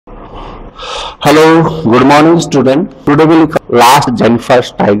Hello, good morning student. Today we will cover last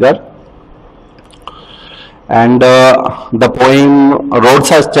Jennifer's Tiger and the poem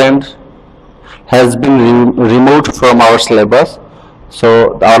Roadside Stand has been removed from our syllabus.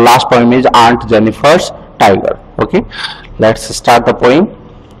 So our last poem is Aunt Jennifer's Tiger. Okay, let's start the poem.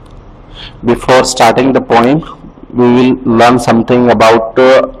 Before starting the poem, we will learn something about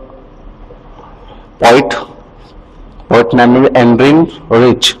poet named Andreen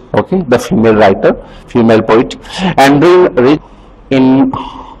Rich, okay, the female writer, female poet. Andreen Rich in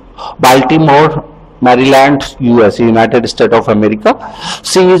Baltimore, Maryland, US, United States of America.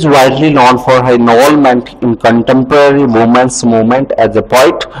 She is widely known for her involvement in contemporary women's movement as a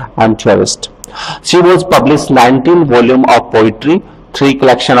poet and theorist. She was published 19 volumes of poetry, 3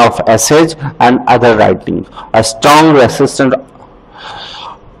 collections of essays and other writing. A strong resistance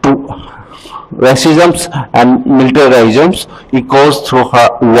to racism and militarism echoes through her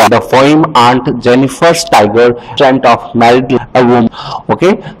work. The poem Aunt Jennifer's Tiger, strength of married a woman.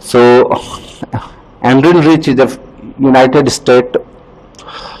 Okay, so Andreen Rich is a United States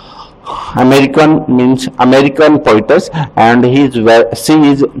American poetess, and she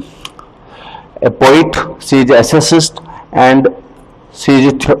is a poet, she is a essayist, and she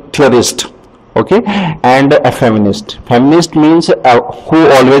is a theorist. Okay, and a feminist means who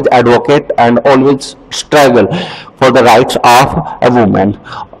always advocate and always struggle for the rights of a woman.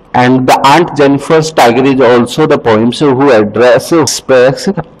 And the Aunt Jennifer's Tiger is also the poems who express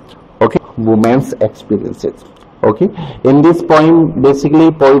okay women's experiences. Okay, in this poem basically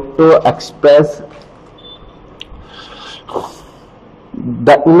poet express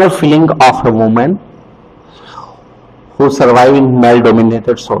the inner feeling of a woman who survive in male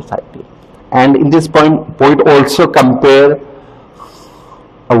dominated society. And in this point, poet also compare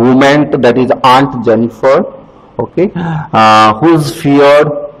a woman that is Aunt Jennifer, okay, who's feared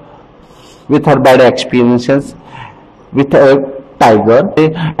with her bad experiences with a tiger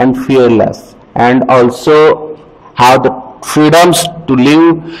and fearless, and also have the freedoms to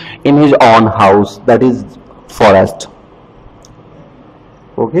live in his own house, that is forest.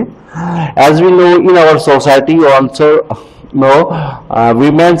 Okay, as we know in our society also. No,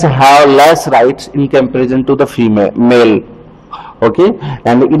 women have less rights in comparison to the male. Okay,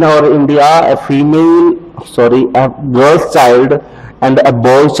 and in our India, a girl child and a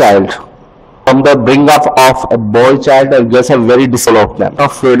boy child, from the bring up of a boy child, I guess a very development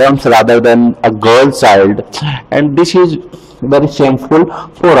of freedoms rather than a girl child, and this is very shameful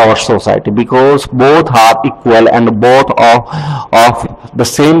for our society because both are equal and both are of the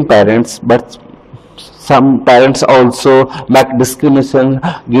same parents, but some parents also make discrimination,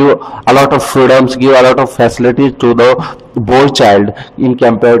 give a lot of freedoms, give a lot of facilities to the boy child in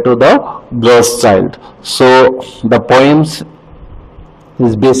compared to the girl's child. So the poems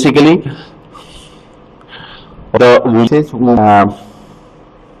is basically the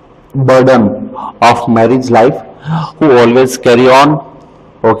burden of marriage life, who always carry on,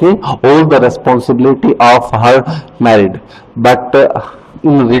 okay, all the responsibility of her married, but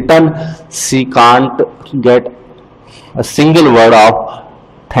in return she can't get a single word of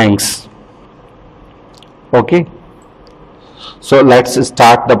thanks. Okay, so let's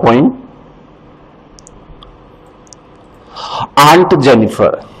start the poem. Aunt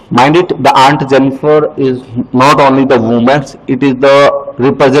Jennifer. Mind it, the Aunt Jennifer is not only the woman, it is the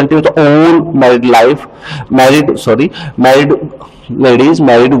representative of all married ladies,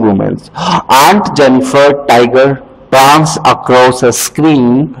 married women. Aunt Jennifer Tiger dance across a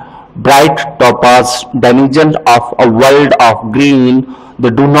screen, bright topaz, denizens of a world of green. They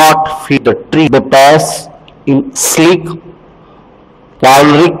do not feed the tree, they pass in sleek,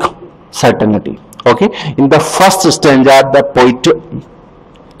 chivalric certainty. Okay, in the first stanza, the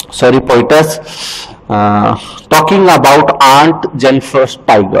poetess talking about Aunt Jennifer's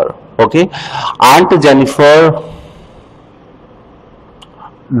Tiger. Okay, Aunt Jennifer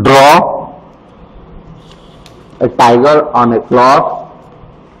draw a tiger on a cloth,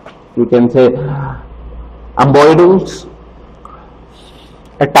 you can say embroidering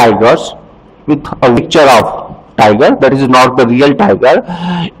a tiger with a picture of tiger, that is not the real tiger.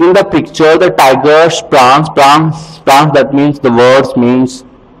 In the picture the tiger's prance, that means the words means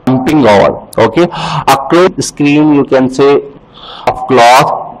jumping over. Okay, across the screen you can say of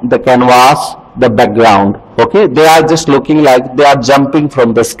cloth, the canvas, the background. Okay, they are just looking like they are jumping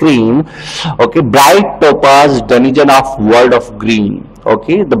from the screen. Okay, bright topaz, denizen of world of green.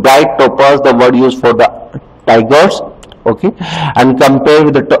 Okay, the bright topaz, the word used for the tigers. Okay, and compare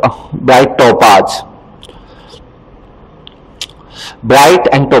with the bright topaz. Bright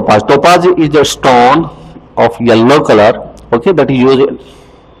and topaz. Topaz is a stone of yellow color. Okay, that is used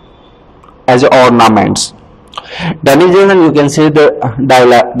as ornaments. Denizens, and you can say the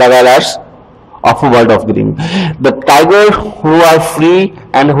dwellers of a world of green. The tiger who are free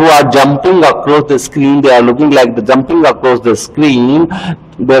and who are jumping across the screen, they are looking like the jumping across the screen.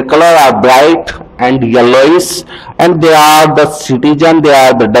 Their color are bright and yellowish, and they are the citizen, they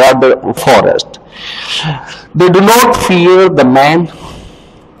are the forest. They do not fear the man.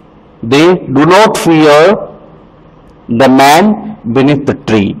 They do not fear the man beneath the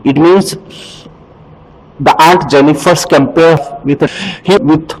tree. It means the Aunt Jennifer's compare with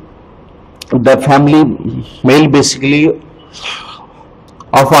the family male basically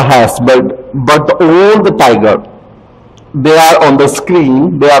of a husband, but all the tiger, they are on the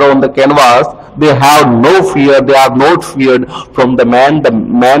screen, they are on the canvas, they have no fear, they are not feared from the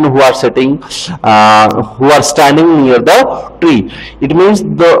man who are sitting, who are standing near the tree. It means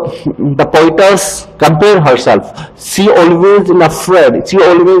the poetess compare herself. She always in afraid, she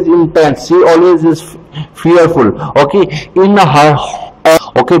always intense, she always is fearful. Okay, in her,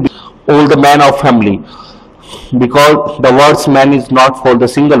 okay, all the man of family, because the words man is not for the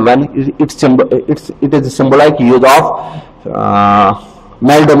single one, it is a symbolic use of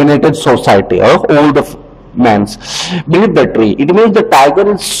male dominated society or all the men's beneath the tree. It means the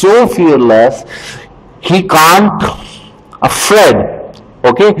tiger is so fearless, he can't afraid,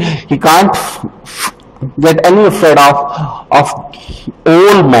 okay, he can't get any afraid of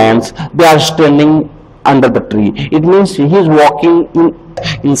all men's. They are standing under the tree. It means he is walking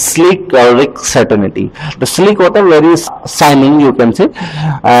in sleek Calric certainty. The sleek water very shining, you can say,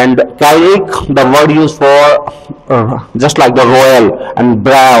 and Calric, the word used for just like the royal and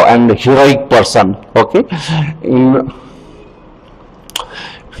brave and heroic person. Okay, in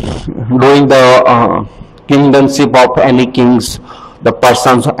doing the kingdomship of any kings, the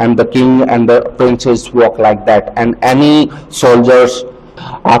persons and the king and the princes walk like that, and any soldiers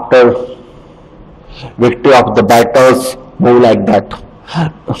after victory of the battles move like that.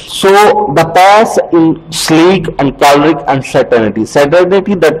 So the pass in sleek and caloric and certainty.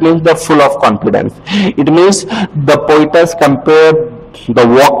 Certainty, that means the full of confidence. It means the poetess compared the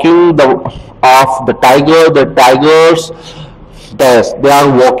walking of the tiger, the tigers, they are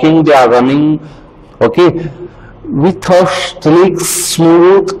walking, they are running, okay, with a sleek,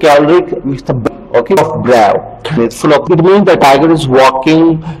 smooth, caloric, with the okay of brow. It's full of. It means the tiger is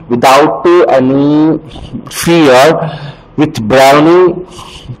walking without any fear, with browning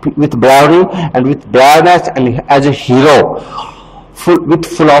and with bravness, and as a hero,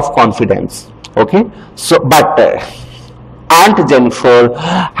 full of confidence. Okay, so but Aunt Jennifer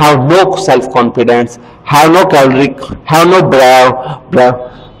have no self-confidence, have no caloric, have no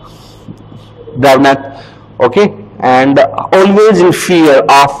brawness, okay, and always in fear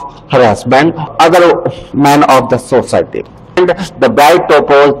of her husband, other men of the society. And the bright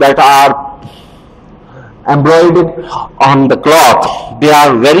topos that are embroidered on the cloth, they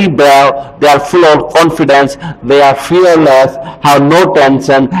are very brave, they are full of confidence, they are fearless, have no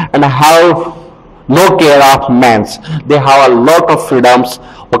tension, and have no care of men's. They have a lot of freedoms,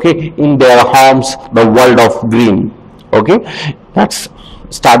 okay, in their homes, the world of green. Okay, let's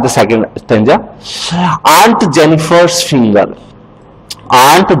start the second stanza. Aunt Jennifer's finger.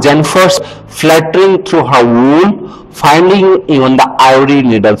 Aunt Jennifer's fluttering through her wool, finding even the ivory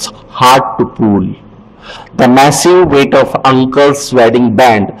needles hard to pull. The massive weight of Uncle's wedding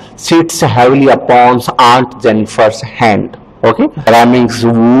band sits heavily upon Aunt Jennifer's hand. Okay, Raming's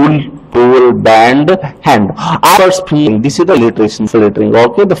wool, pull, band, hand. First feeling, this is the alliteration fluttering.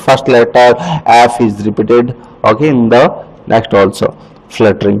 Okay, the first letter F is repeated. Okay, in the next also.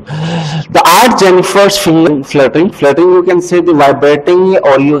 Fluttering. The Aunt Jennifer's finger fluttering. Fluttering, you can say the vibrating,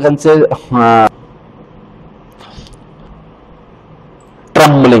 or you can say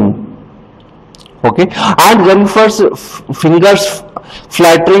trembling. Okay, Aunt Jennifer's fingers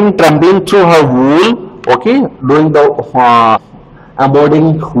fluttering, trembling through her wool. Okay, doing the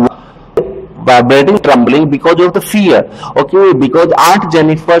embodied vibrating, trembling because of the fear. Okay, because Aunt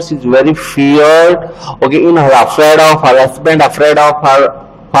Jennifer is very feared. Okay, in her afraid of her husband, afraid of her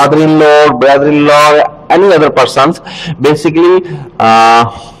father-in-law, brother-in-law, any other persons, basically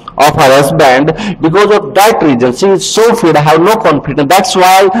of her husband. Because of that reason, she is so feared, have no confidence. That's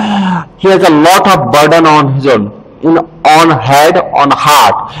why he has a lot of burden on his own, on head, on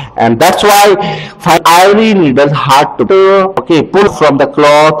heart, and that's why ivory needles hard to pull from the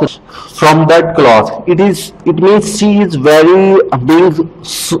cloth, from that cloth. It means she is very being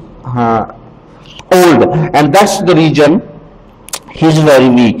old, and that's the reason he is very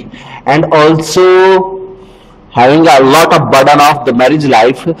weak, and also having a lot of burden of the marriage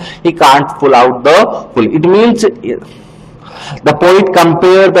life, he can't pull out the pull. It means The poet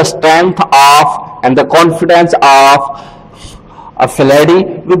compared the strength of and the confidence of a lady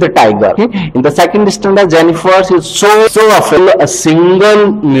with the tiger. Okay? In the second stanza, Jennifer is so a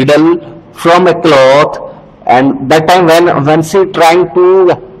single needle from a cloth, and that time when she trying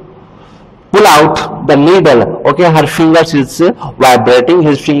to pull out the needle, okay, her fingers is vibrating,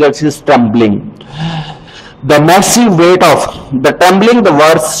 his fingers is trembling. The massive weight of the trembling, the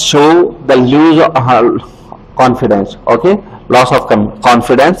words show the lose of her confidence, okay, loss of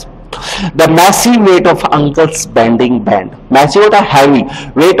confidence. The massive weight of uncle's wedding band. Massive weight, heavy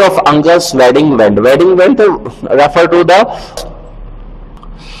weight of uncle's wedding band. Wedding band refer to the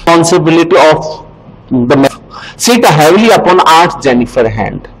responsibility of the sit heavily upon Aunt Jennifer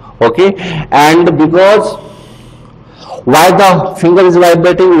hand. Okay, and because why the finger is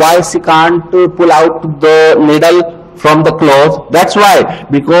vibrating, why she can't pull out the needle from the cloth? That's why,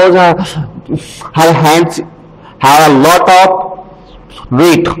 because her hands have a lot of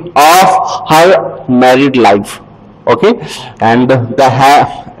weight of her married life. Okay, and the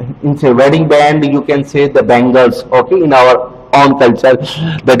in say wedding band, you can say the bangles. Okay, in our own culture,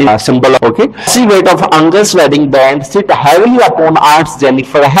 that is a symbol of, okay. See, weight of uncle's wedding band sit heavily upon Aunt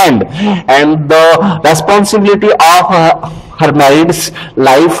Jennifer's hand, and the responsibility of her married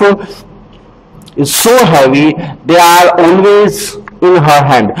life is so heavy. They are always in her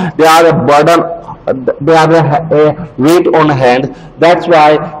hand. They are a burden. They are a weight on hand. That's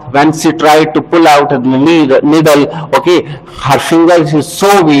why when she tried to pull out the needle, okay, her fingers is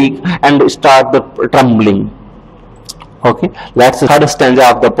so weak and start the trembling. Okay, that's the third stanza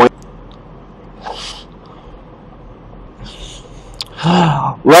of the poem.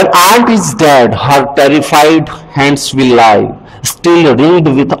 When aunt is dead, her terrified hands will lie, still ringed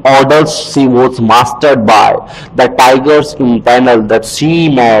with orders she was mastered by. The tigers in panel that she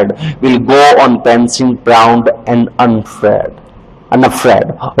made will go on pensing, proud and unafraid.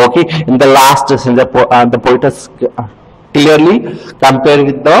 Okay, in the last stanza, the poet has clearly compared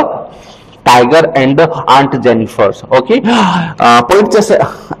with the tiger and Aunt Jennifer's. Okay, poet just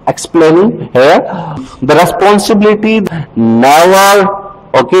explaining here the responsibility never,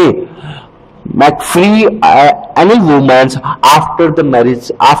 okay, make free any woman after the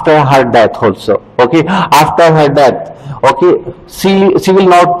marriage, after her death also. Okay, after her death, okay, she will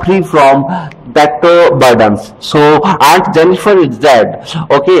not free from that burdens. So Aunt Jennifer is dead.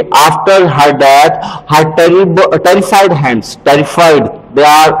 Okay, after her death, her terrified hands, terrified. They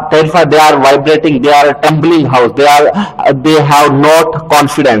are terrified. They are vibrating. They are a trembling house. They have not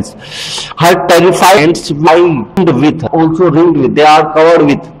confidence. Her terrified hands also ringed with. They are covered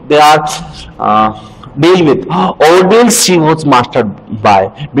with. They are deal with ordeals she was mastered by,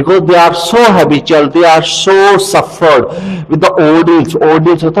 because they are so habitual. They are so suffered with the ordeals.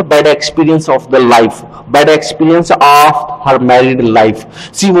 Ordeals of the bad experience of the life, bad experience of her married life.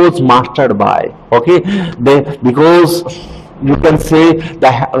 She was mastered by. Okay, because you can say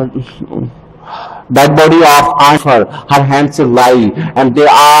that body of Aunt her hands lie, and they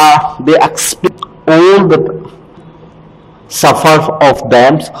expect all the suffer of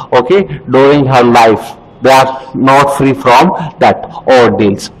them, okay, during her life. They are not free from that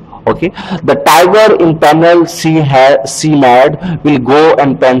ordeals. Okay, the tiger in panel she mad will go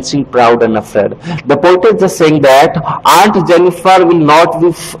and pensing, proud and afraid. The poet is just saying that Aunt Jennifer will not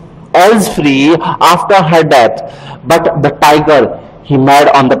be as free after her death, but the tiger, he made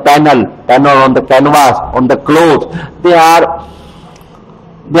on the panel on the canvas, on the cloth, they are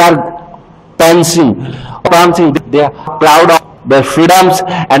dancing, they are proud of their freedoms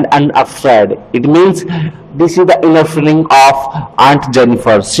and unafraid. It means this is the inner feeling of Aunt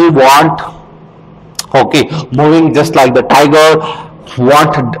Jennifer. She moving just like the tiger,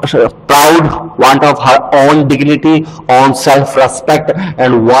 proud, want of her own dignity, own self-respect,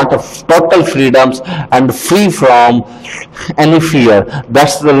 and want of total freedoms and free from any fear.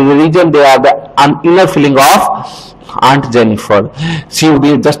 That's the reason they are the inner feeling of Aunt Jennifer. She will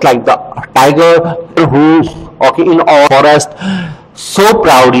be just like the tiger who, in our forest, so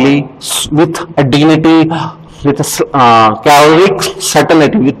proudly, with a dignity, with a chivalric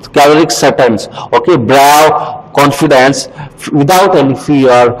certainty, with chivalric certainty, brave confidence, without any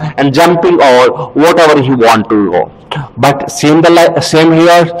fear, and jumping over whatever he want to go. But same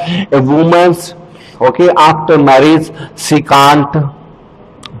here, a woman's, after marriage, she can't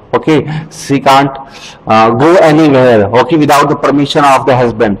go anywhere, without the permission of the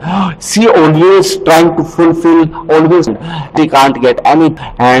husband. She always trying to fulfill, always she can't get any,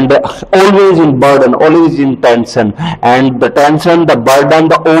 and always in burden, always in tension, and the tension, the burden,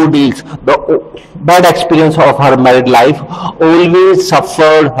 the ordeals, the bad experience of her married life always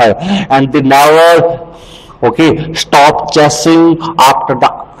suffered her, and they never Okay, stop chasing after the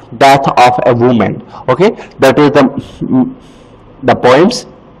death of a woman. Okay, that is the poems.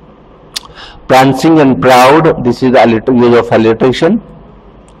 Prancing and proud, this is the use of alliteration.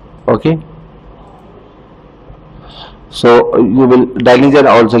 Okay, so you will diligent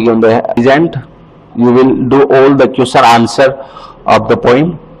also given the agent. You will do all the question answer of the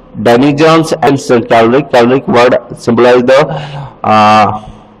poem. Diligence and caloric word symbolize the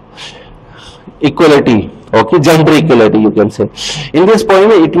equality. Okay, gender equality, you can say. In this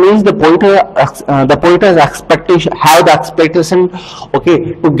poem, it means the poet has expectation, have the expectation,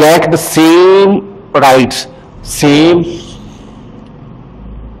 okay, to get the same rights, same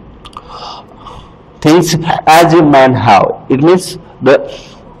things as a man have. It means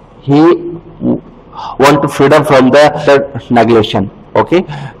he want to freedom from the neglection. Okay,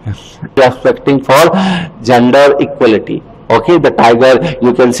 expecting for gender equality. Okay, the tiger,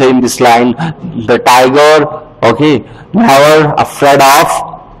 you can say in this line, the tiger, okay, never afraid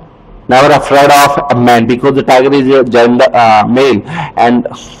of a man, because the tiger is a gender male and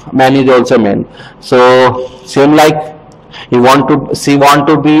man is also man. So same like she want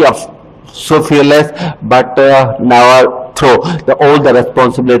to be so fearless, but never throw all the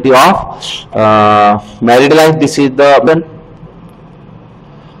responsibility of married life. This is the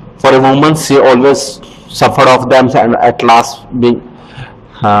for a woman, she always suffered of them and at last being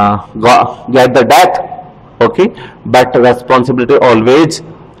get the death. Okay, but responsibility always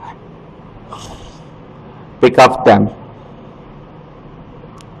pick up them.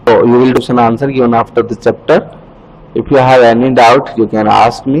 So you will do an answer given after the chapter. If you have any doubt, you can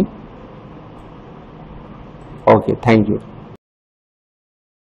ask me. Okay, thank you.